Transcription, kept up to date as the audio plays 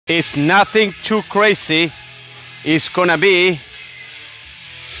It's nothing too crazy. It's gonna be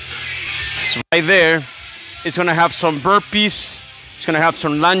right there. It's gonna have some burpees, it's gonna have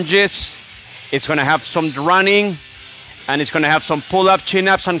some lunges, it's gonna have some running, and it's gonna have some pull-up,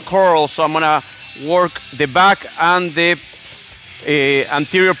 chin-ups, and curls. So I'm gonna work the back and the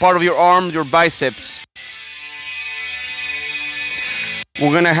anterior part of your arm, your biceps.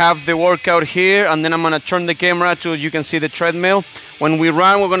 We're gonna have the workout here, and then I'm gonna turn the camera to you can see the treadmill. When we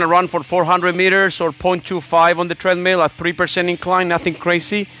run, we're gonna run for 400 meters or 0.25 on the treadmill, a 3% incline, nothing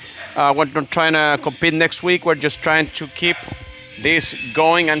crazy. We're not trying to compete next week. We're just trying to keep this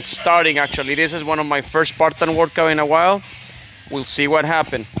going and starting. Actually, this is one of my first Spartan workout in a while. We'll see what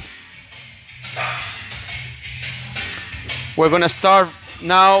happens. We're gonna start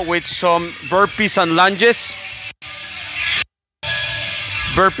now with some burpees and lunges.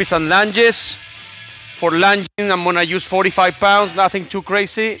 Burpees and lunges. For lunging, I'm gonna use 45 pounds, nothing too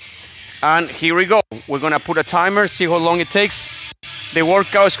crazy. And here we go. We're gonna put a timer, see how long it takes. The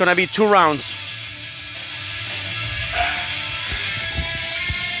workout is gonna be 2 rounds.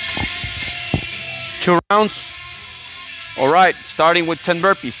 Two rounds. All right, starting with 10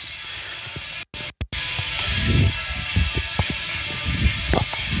 burpees.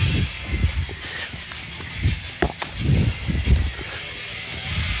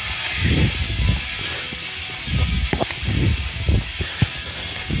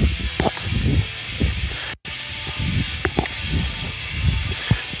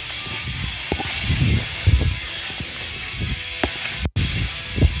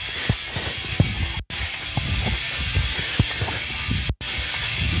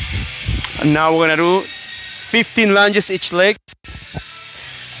 And now we're gonna do 15 lunges each leg.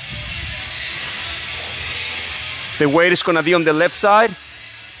 The weight is gonna be on the left side.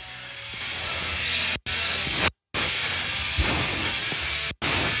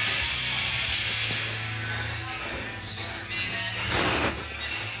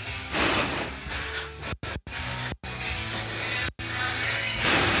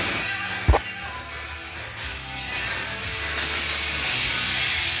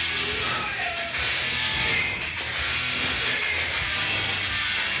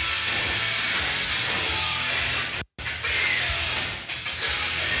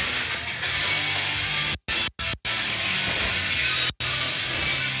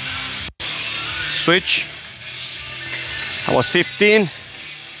 Switch. I was 15.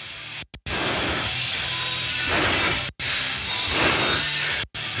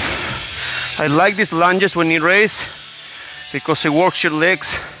 I like these lunges when you race because it works your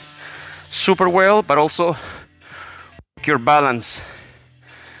legs super well, but also your balance.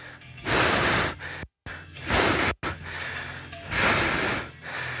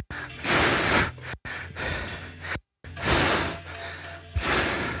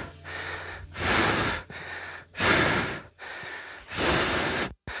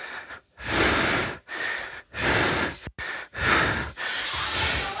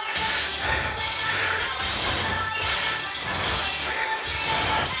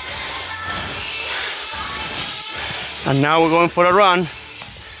 And now we're going for a run.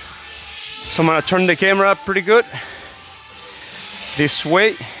 So I'm gonna turn the camera up pretty good. This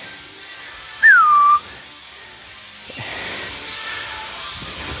way.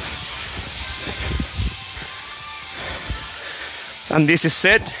 And this is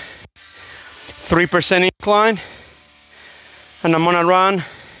set. 3% incline. And I'm gonna run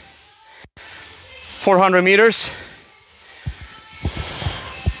 400 meters.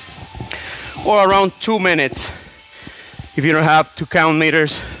 Or around 2 minutes. If you don't have to count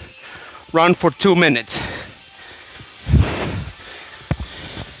meters, run for 2 minutes.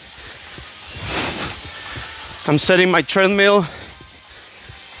 I'm setting my treadmill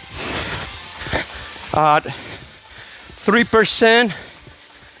at 3%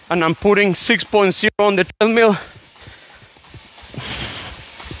 and I'm putting 6.0 on the treadmill.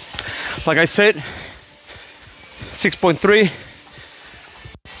 Like I said, 6.3.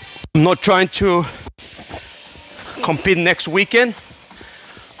 I'm not trying to compete next weekend.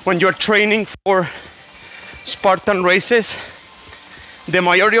 When you're training for Spartan races, the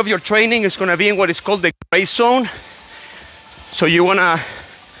majority of your training is going to be in what is called the gray zone. So you want to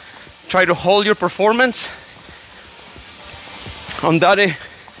try to hold your performance on that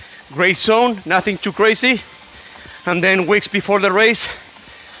gray zone, nothing too crazy. And then weeks before the race,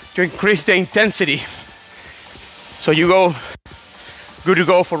 you increase the intensity. So you go good to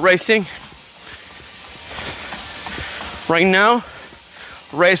go for racing. Right now,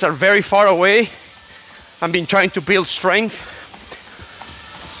 races are very far away. I've been trying to build strength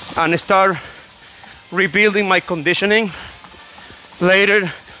and start rebuilding my conditioning.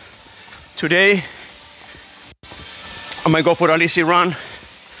 Later Today, I might go for an easy run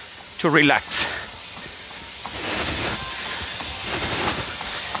to relax.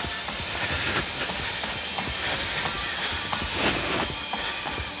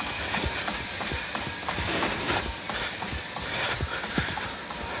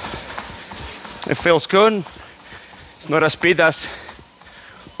 It feels good. It's not a speed that's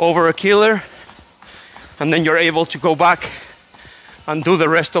over a killer. And then you're able to go back and do the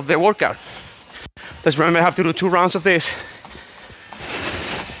rest of the workout. Let's remember, I have to do 2 rounds of this.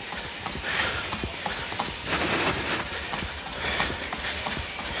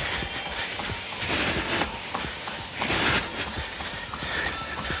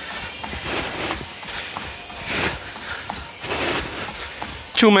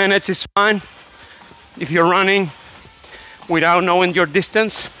 Two minutes is fine. If you're running without knowing your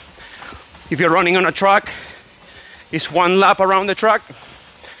distance, if you're running on a track, it's 1 lap around the track.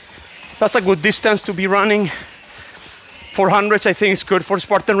 That's a good distance to be running. 400s, I think, is good for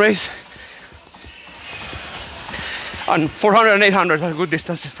Spartan race. And 400 and 800 are good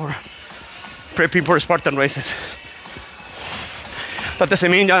distances for prepping for Spartan races. That doesn't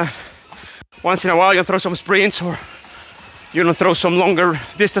mean that once in a while you throw some sprints or you don't throw some longer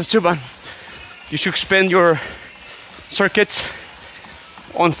distance too, but you should spend your circuits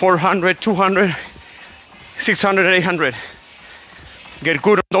on 400, 200, 600, and 800. Get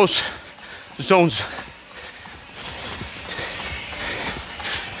good on those zones.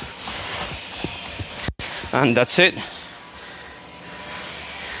 And that's it.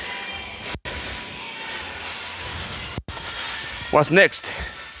 What's next?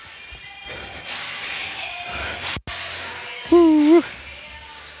 Woo.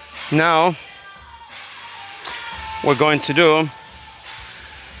 Now, we're going to do,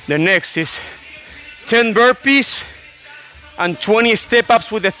 the next is 10 burpees and 20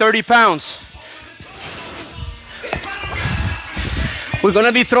 step-ups with the 30 pounds. We're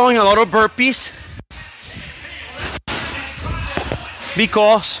gonna be throwing a lot of burpees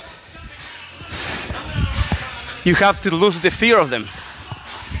because you have to lose the fear of them.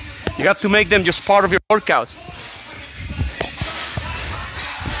 You have to make them just part of your workout.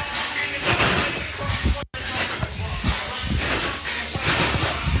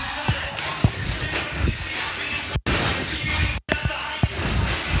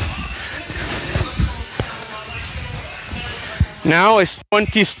 Now it's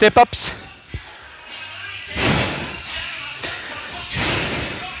 20 step-ups.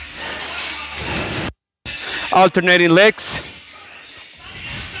 Alternating legs.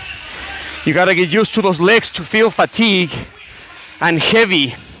 You gotta get used to those legs to feel fatigue and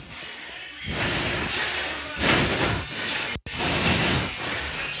heavy.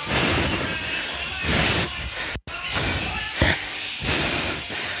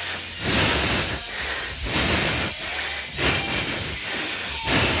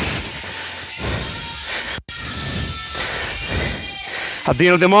 At the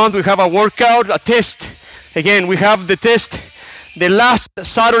end of the month, we have a workout, a test. Again, we have the test the last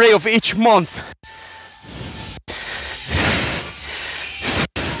Saturday of each month.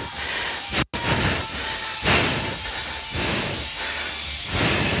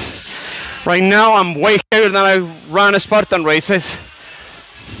 Right now, I'm way heavier than I ran Spartan races.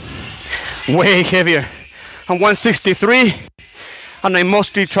 Way heavier. I'm 163, and I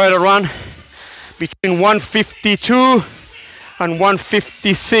mostly try to run between 152 and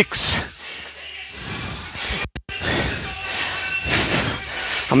 156.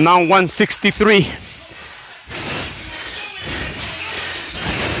 I'm now 163.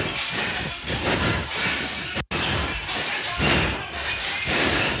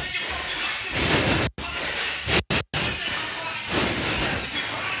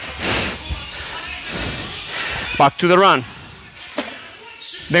 Back to the run.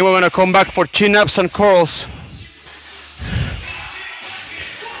 Then we're gonna come back for chin-ups and curls.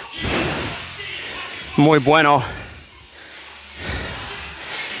 Muy bueno.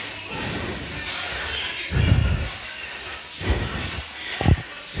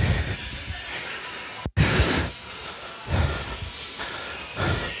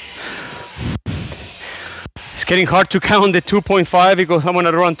 It's getting hard to count the 2.5 because I'm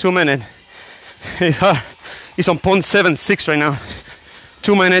gonna run 2 minutes. It's hard. It's on 0.76 right now.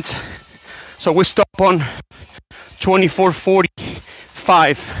 2 minutes. So we stop on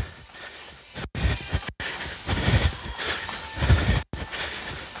 24:45.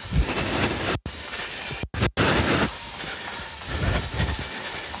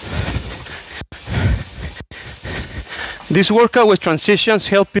 This workout with transitions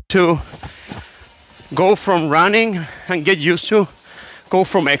help you to go from running and get used to go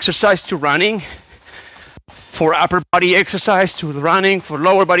from exercise to running, for upper body exercise to running, for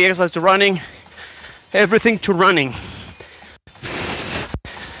lower body exercise to running, everything to running.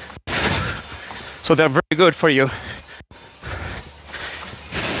 So they're very good for you.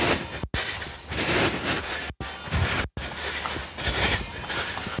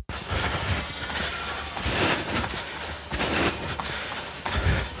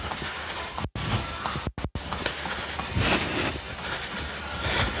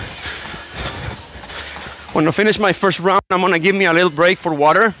 When I finish my first round, I'm gonna give me a little break for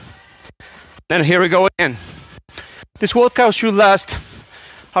water. Then here we go again. This workout should last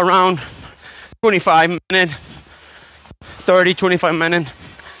around 25 minutes, 30, 25 minutes,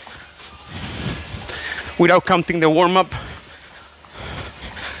 without counting the warm-up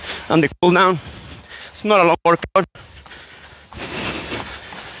and the cool-down. It's not a long workout.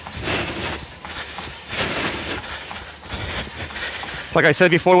 Like I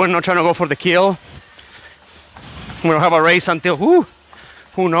said before, we're not trying to go for the kill. We don't have a race until,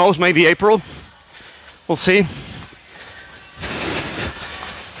 who knows, maybe April. We'll see.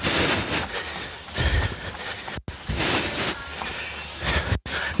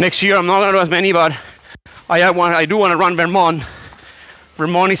 Next year I'm not going to do as many, but I do want to run Vermont.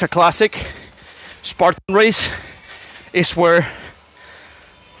 Vermont is a classic. Spartan race is where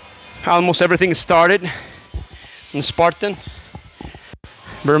almost everything started in Spartan.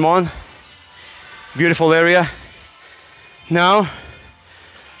 Vermont, beautiful area. Now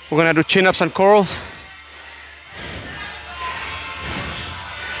we're gonna do chin-ups and curls.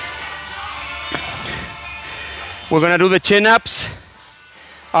 We're gonna do the chin-ups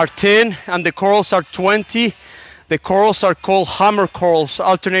are 10 and the curls are 20. The curls are called hammer curls,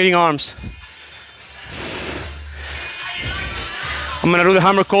 alternating arms. I'm gonna do the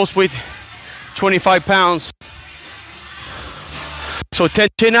hammer curls with 25 pounds. So 10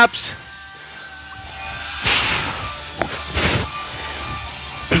 chin-ups.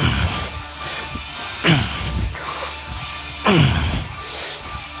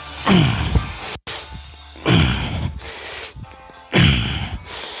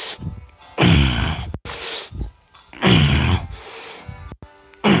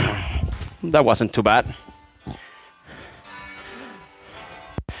 That wasn't too bad.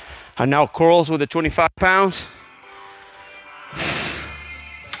 And now curls with the 25 pounds.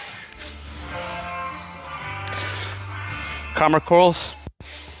 Hammer curls.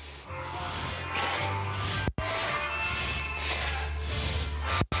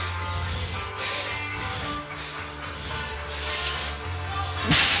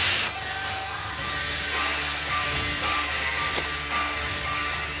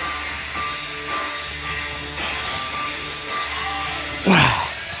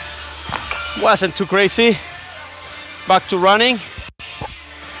 Wasn't too crazy. Back to running.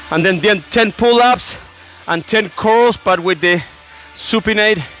 And then 10 pull-ups and 10 curls, but with the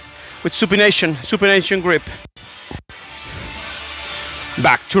supination grip.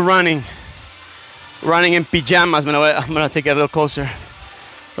 Back to running. Running in pajamas. I'm gonna take it a little closer.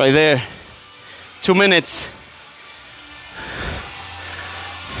 Right there. 2 minutes.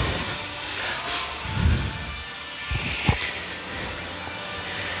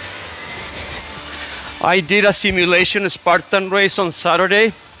 I did a simulation Spartan race on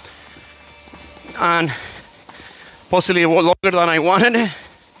Saturday, and possibly longer than I wanted.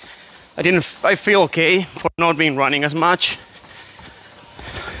 I feel okay for not being running as much.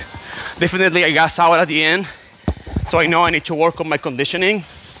 Definitely I gas out at the end, so I know I need to work on my conditioning.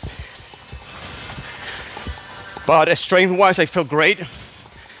 But strength-wise, I feel great.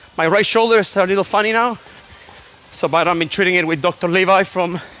 My right shoulder is a little funny now, but I've been treating it with Dr. Levi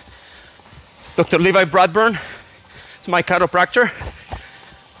Bradburn. It's my chiropractor.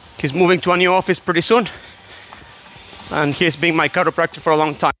 He's moving to a new office pretty soon, and he's been my chiropractor for a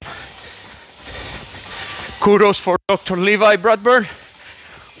long time. Kudos for Dr. Levi Bradburn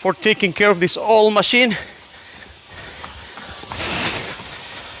for taking care of this old machine.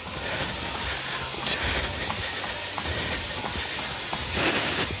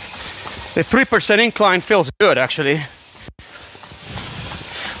 The 3% incline feels good, actually.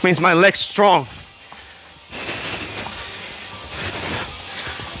 Means my leg's strong.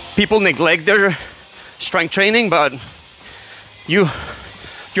 People neglect their strength training, but your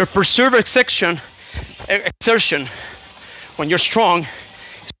preserved exertion when you're strong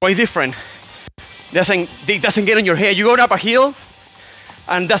is quite different. It doesn't get on your head. You go up a hill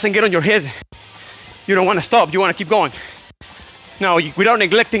and it doesn't get on your head. You don't want to stop. You want to keep going. Now, without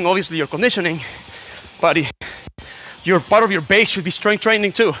neglecting obviously your conditioning, but your part of your base should be strength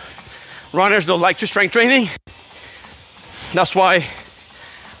training too. Runners don't like to strength training. That's why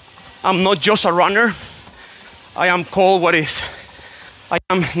I'm not just a runner. I am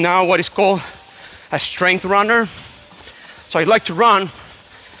now what is called a strength runner. So I like to run.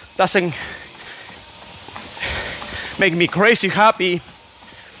 Doesn't make me crazy happy.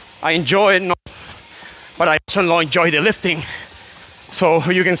 I enjoy it, but I also enjoy the lifting. So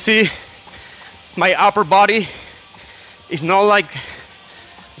you can see my upper body is not like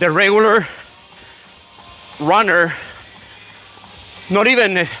the regular runner, not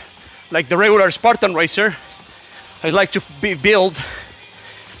even like the regular Spartan racer. I like to be built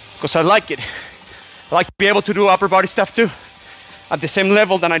because I like it. I like to be able to do upper body stuff too at the same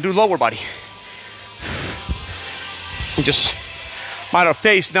level than I do lower body. Just matter of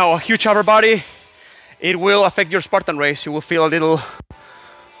taste. Now, a huge upper body, it will affect your Spartan race. You will feel a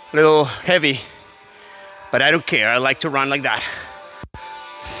little heavy, but I don't care. I like to run like that.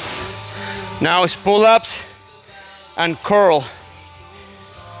 Now it's pull-ups and curl.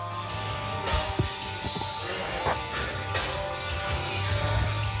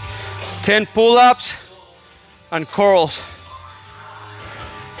 Ten pull-ups and curls.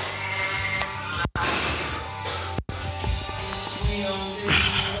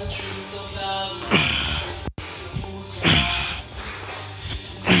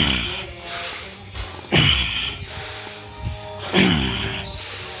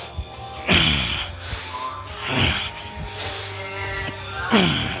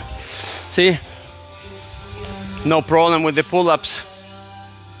 See? No problem with the pull-ups.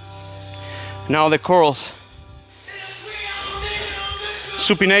 Now the curls.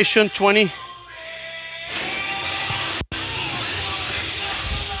 Supination, 20.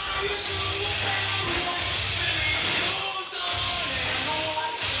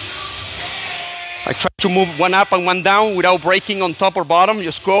 I try to move one up and one down without breaking on top or bottom.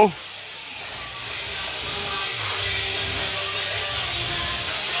 Just go.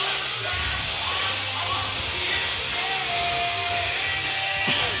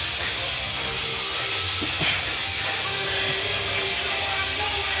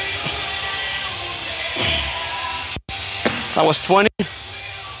 That was 20.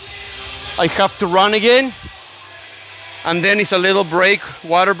 I have to run again. And then it's a little break,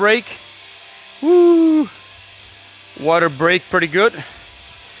 water break. Woo! Water break, pretty good.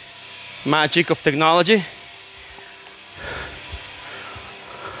 Magic of technology.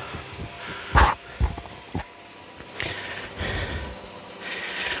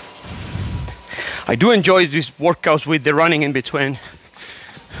 I do enjoy these workouts with the running in between.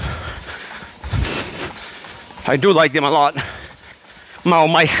 I do like them a lot. Now,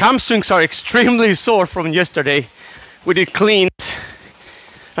 my hamstrings are extremely sore from yesterday. We did cleans,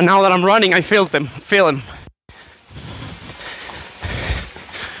 and now that I'm running, I feel them.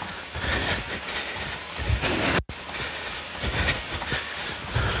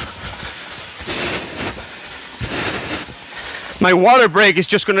 My water break is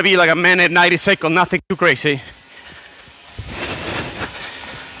just gonna be like a minute, 90 seconds, nothing too crazy.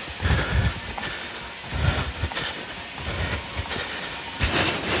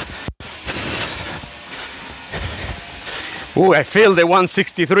 Ooh, I feel the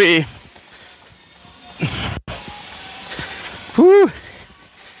 163. Woo.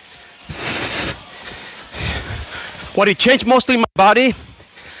 What it changed mostly in my body,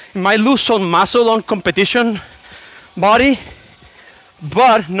 it might lose some muscle on competition body,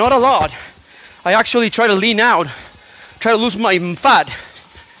 but not a lot. I actually try to lean out, try to lose my fat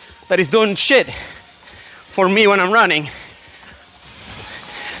that is doing shit for me when I'm running.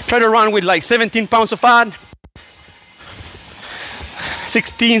 Try to run with like 17 pounds of fat,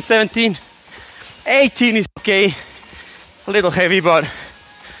 16, 17, 18 is okay. A little heavy, but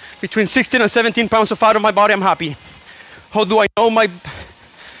between 16 and 17 pounds of fat on my body, I'm happy. How do I know my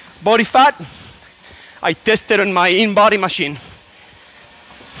body fat? I tested on my in-body machine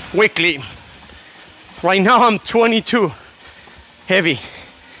weekly. Right now I'm 22, heavy,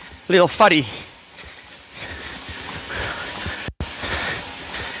 little fatty.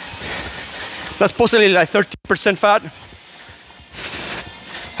 That's possibly like 30% fat.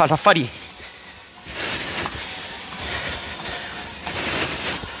 Fatty.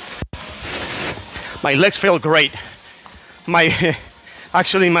 My legs feel great.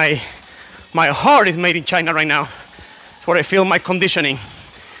 Actually my heart is made in China right now. It's where I feel my conditioning,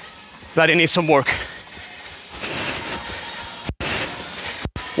 that it needs some work.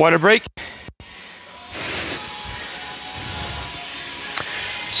 Water break.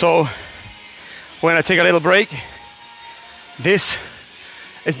 So we're gonna take a little break. This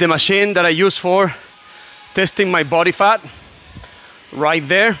is the machine that I use for testing my body fat. Right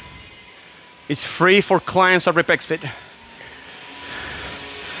there. It's free for clients at RepXFit.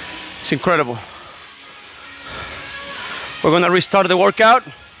 It's incredible. We're gonna restart the workout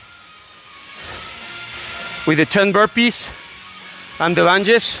with the 10 burpees and the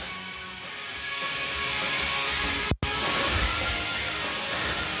lunges.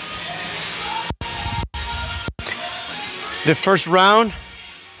 The first round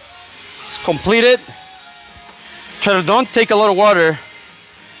is completed. Try to don't take a lot of water.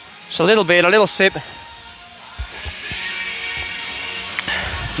 Just a little bit, a little sip.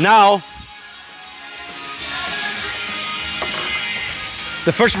 Now,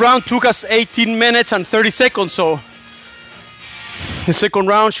 the first round took us 18 minutes and 30 seconds, so the second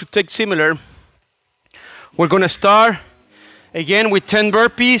round should take similar. We're gonna start again with 10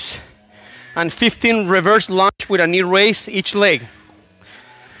 burpees and 15 reverse lunge with a knee raise each leg.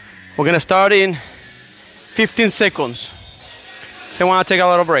 We're gonna start in 15 seconds. Then wanna take a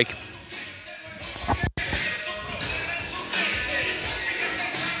little break.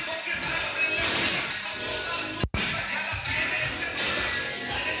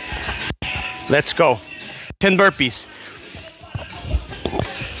 Let's go. 10 burpees.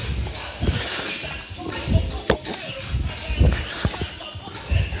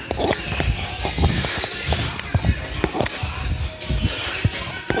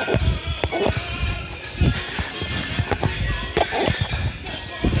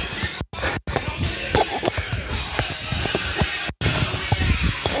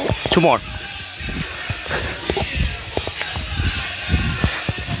 Two more.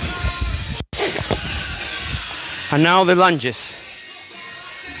 And now the lunges.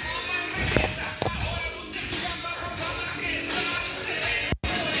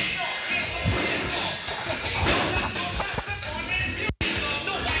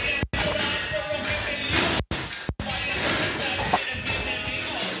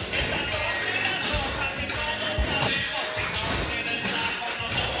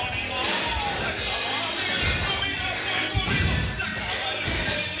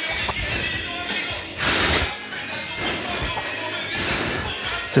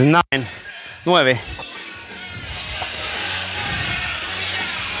 This is 9, 11,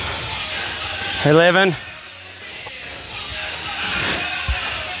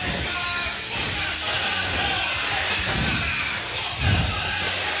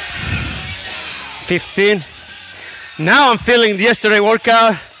 15. Now I'm feeling the yesterday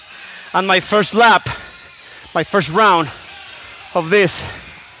workout and my first lap, my first round of this.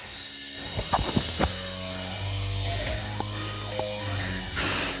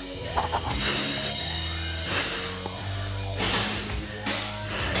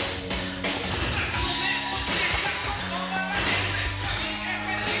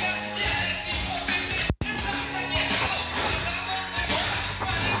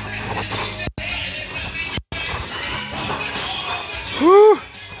 Woo.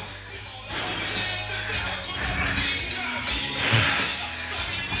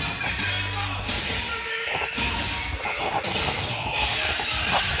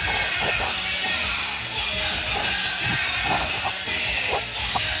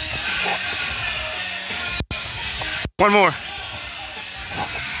 One more.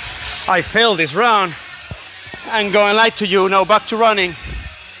 I failed this round. I'm going to lie to you. Now back to running.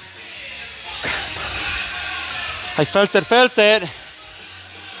 I felt it.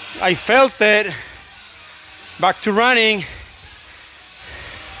 I felt it. Back to running.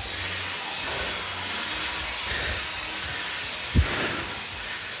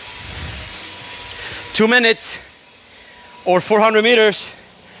 Two minutes or 400 meters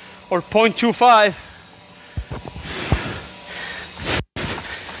or 0.25.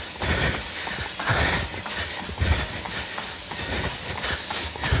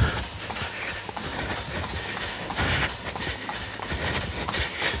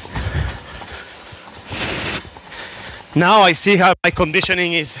 Now I see how my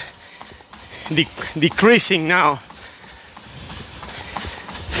conditioning is decreasing now.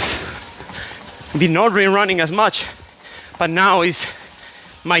 Been not really running as much, but now is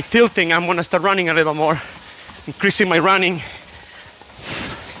my tilting. I'm gonna start running a little more, increasing my running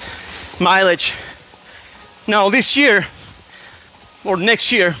mileage. Now this year or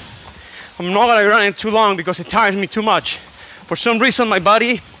next year, I'm not gonna be running too long because it tires me too much. For some reason, my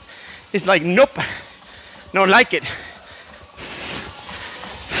body is like, nope, don't like it.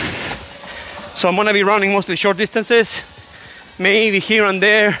 So I'm gonna be running mostly short distances, maybe here and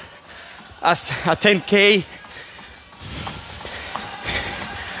there as a 10K,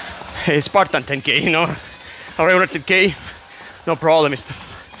 a Spartan 10K, you know, a regular 10K, no problem, it's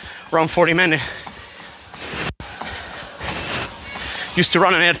around 40 minutes. Used to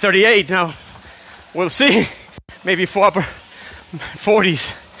run an 38, now we'll see, maybe 4 upper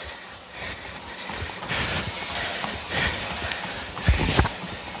 40s.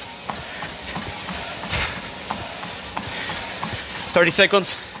 30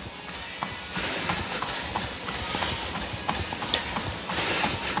 seconds.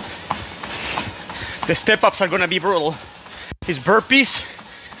 The step-ups are gonna be brutal. These burpees,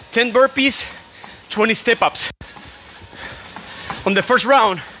 10 burpees, 20 step-ups. On the first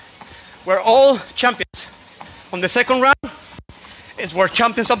round, we're all champions. On the second round, is where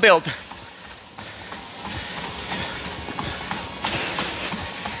champions are built.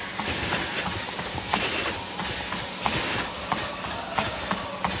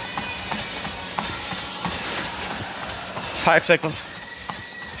 Five seconds.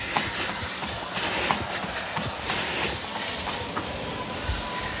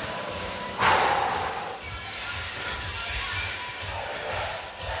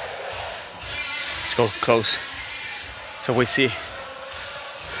 Let's go close so we see.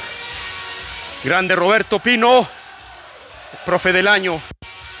 Grande Roberto Pino, profe del año.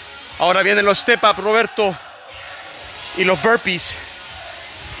 Ahora vienen los step up, Roberto, y los burpees.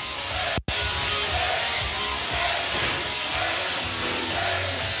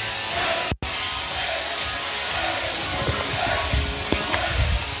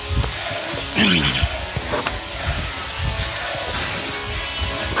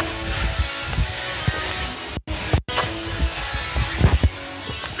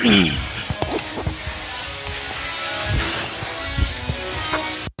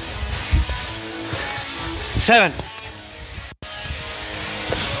 Seven,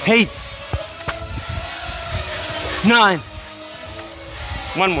 8, 9.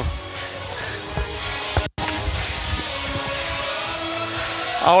 One more.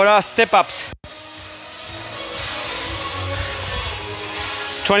 Ahora step ups.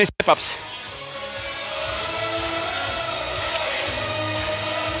 20 step ups.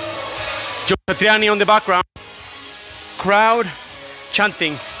 Joe Satriani on the background. Crowd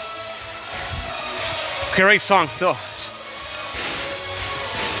chanting. Great song. Oh.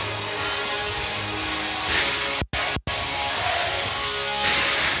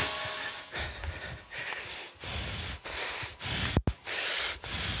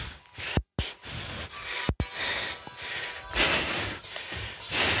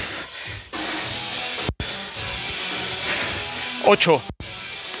 Ocho.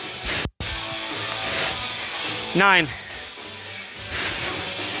 9.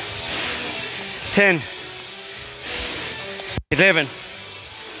 10. 11,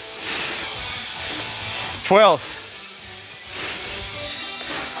 12,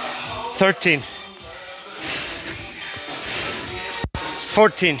 13,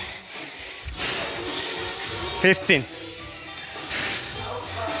 14, 15,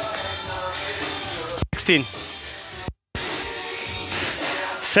 16,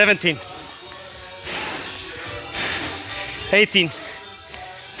 17, 18,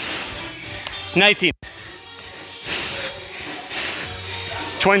 19,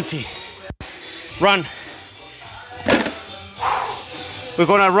 20. Run. We're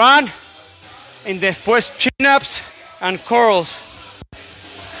gonna run and después chin-ups and curls.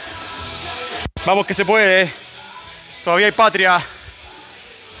 Vamos que se puede. Todavía hay patria.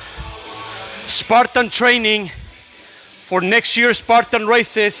 Spartan training for next year's Spartan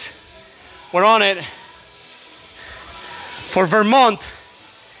races. We're on it. For Vermont.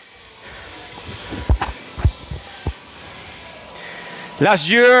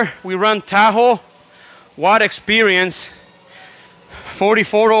 Last year we ran Tahoe. What experience?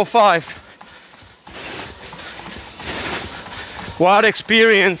 44:05. What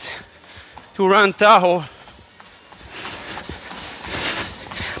experience to run Tahoe.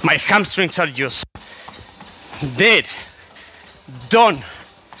 My hamstrings are just dead. Done.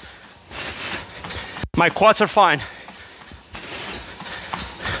 My quads are fine.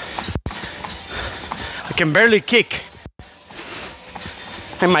 I can barely kick.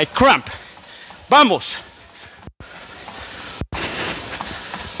 And my cramp. Vamos.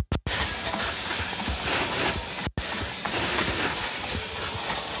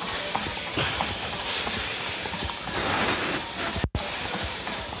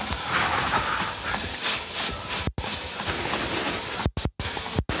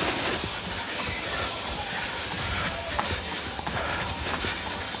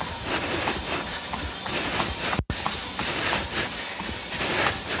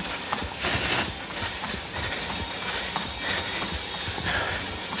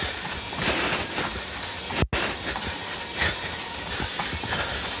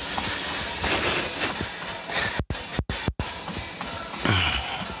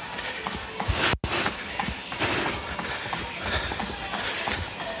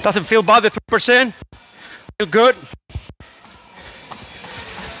 Doesn't feel bad, the 3%. Feel good.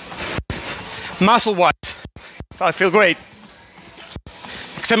 Muscle-wise, I feel great.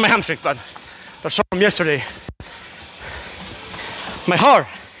 except my hamstring, but that's from yesterday. My heart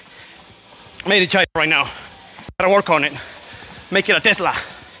made it tight right now. Gotta work on it. Make it a Tesla.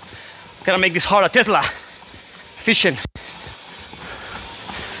 Gotta make this heart a Tesla. Efficient.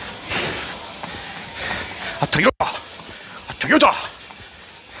 A Toyota. A Toyota.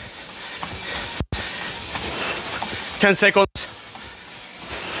 10 seconds.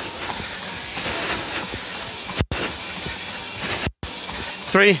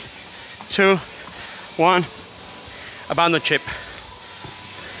 3, 2, 1. Abandon chip.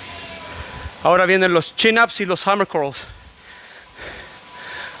 Ahora vienen los chin-ups y los hammer curls.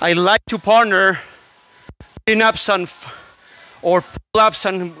 I like to partner chin-ups or pull-ups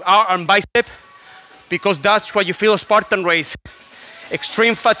and bicep because that's what you feel a Spartan race.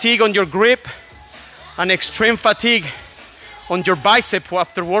 Extreme fatigue on your grip and extreme fatigue on your bicep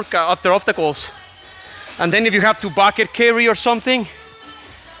after workout, after obstacles. And then if you have to bucket carry or something,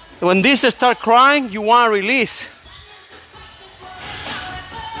 when these start crying, you want to release.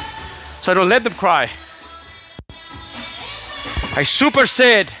 So don't let them cry. I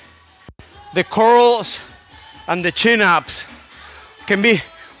superset the curls and the chin-ups. Can be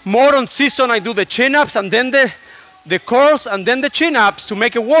more on season. I do the chin-ups and then the curls and then the chin-ups to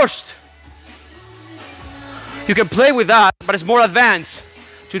make it worse. You can play with that, but it's more advanced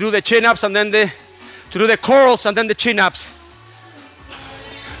to do the chin-ups and then to do the curls and then the chin-ups.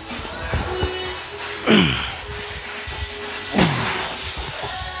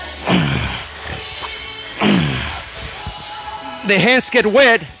 The hands get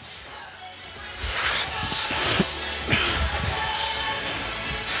wet.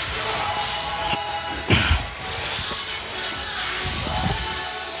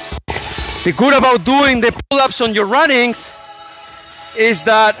 The good about doing the pull-ups on your runnings is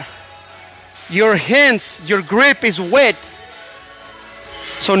that your hands, your grip is wet.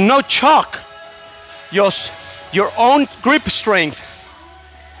 So no chalk, just your own grip strength.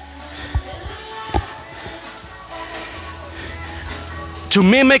 To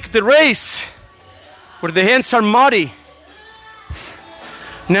mimic the race where the hands are muddy.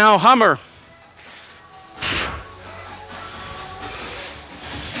 Now hammer.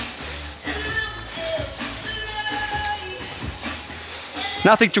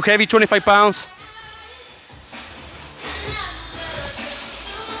 Nothing too heavy, 25 pounds.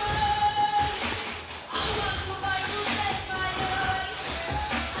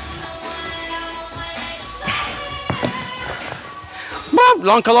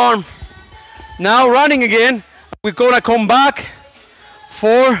 Long alarm. Now running again. We're gonna come back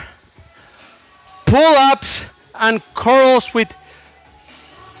for pull-ups and curls with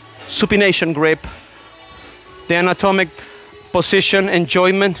supination grip. The anatomic position,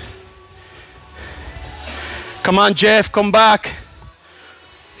 enjoyment. Come on, Jeff, come back.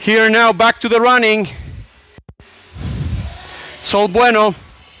 Here now, back to the running. Sol bueno.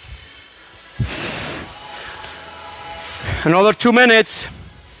 Another 2 minutes.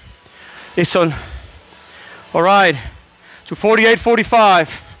 It's on. All right, to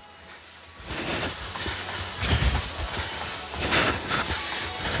 48:45.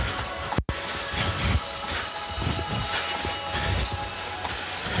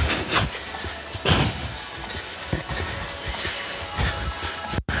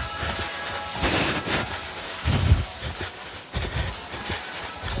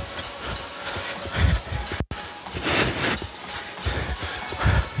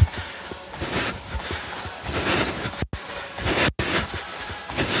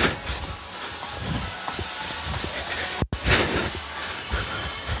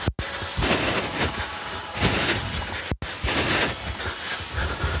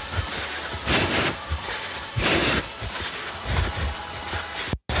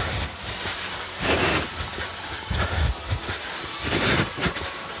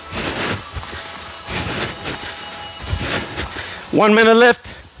 One minute left.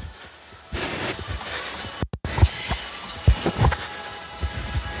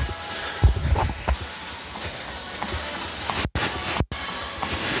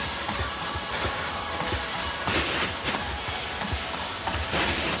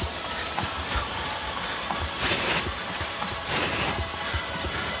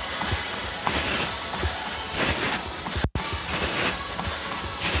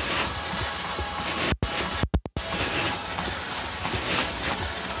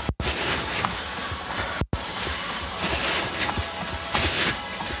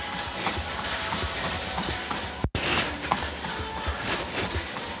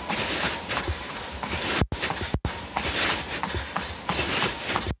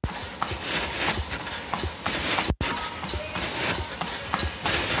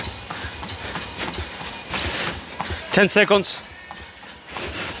 10 seconds.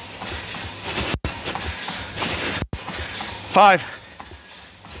 5.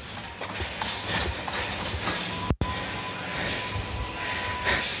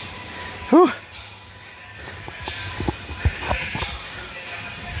 Whew.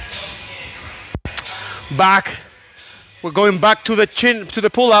 Back. We're going back to the chin, to the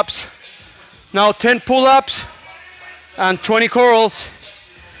pull-ups. Now 10 pull-ups and 20 curls.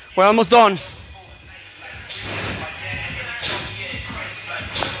 We're almost done.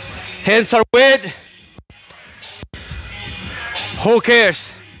 Hands are wet. Who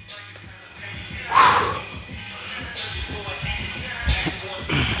cares?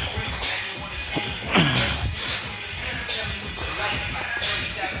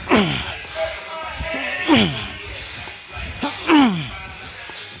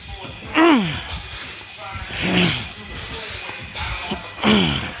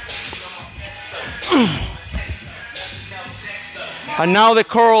 And now the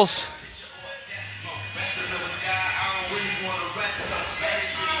curls.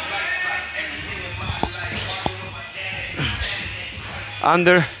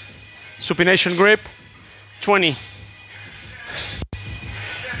 Under supination grip, 20.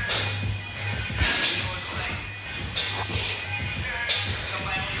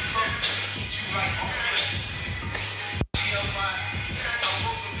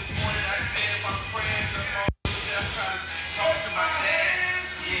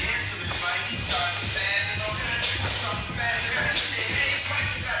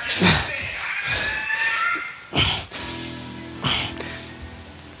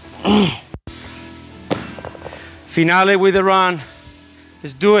 Finale with the run.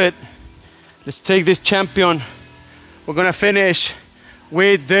 Let's do it. Let's take this champion. We're gonna finish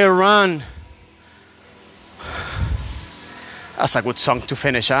with the run. That's a good song to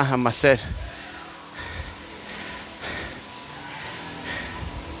finish, huh? I must say.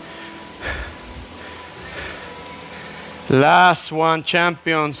 Last one,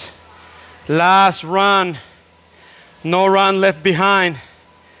 champions. Last run. No run left behind.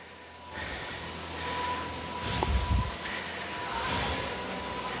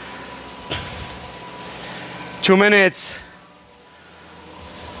 Two minutes.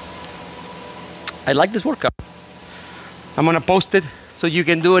 I like this workout. I'm gonna post it so you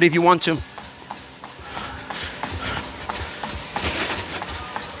can do it if you want to.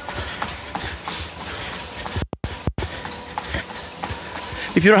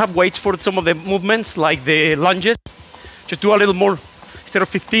 If you don't have weights for some of the movements, like the lunges, just do a little more. Instead of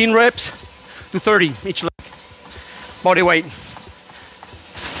 15 reps, do 30 each leg. Body weight.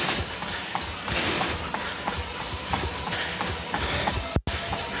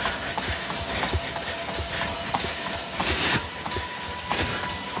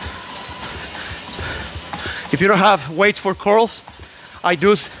 If you don't have weights for curls, I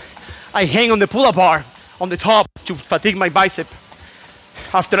hang on the pull-up bar on the top to fatigue my bicep.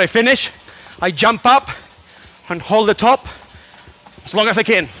 After I finish, I jump up and hold the top as long as I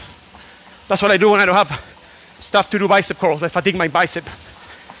can. That's what I do when I don't have stuff to do bicep curls. I fatigue my bicep.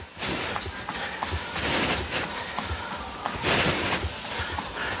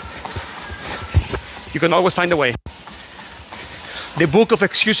 You can always find a way. The book of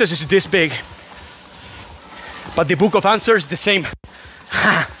excuses is this big, but the book of answers the same.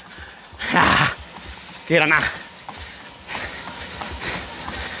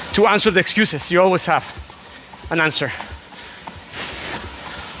 To answer the excuses, you always have an answer.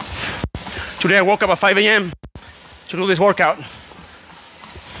 Today I woke up at 5 a.m. to do this workout.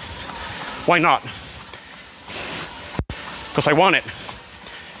 Why not? Because I want it.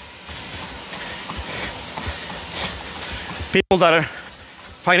 People that are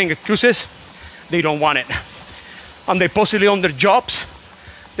finding excuses, they don't want it. And they possibly on their jobs,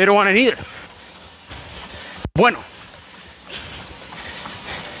 they don't want it either. Bueno.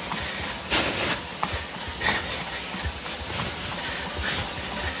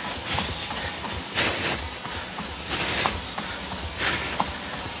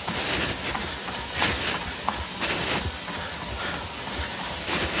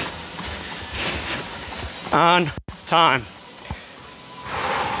 And time.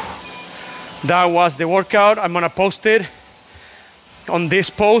 That was the workout. I'm gonna post it on this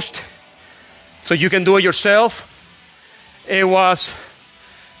post so you can do it yourself. It was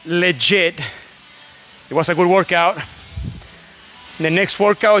legit. It was a good workout. The next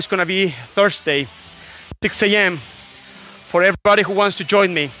workout is gonna be Thursday, 6 a.m. for everybody who wants to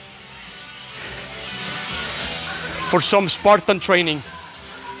join me for some Spartan training.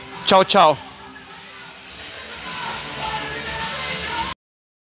 Ciao, ciao.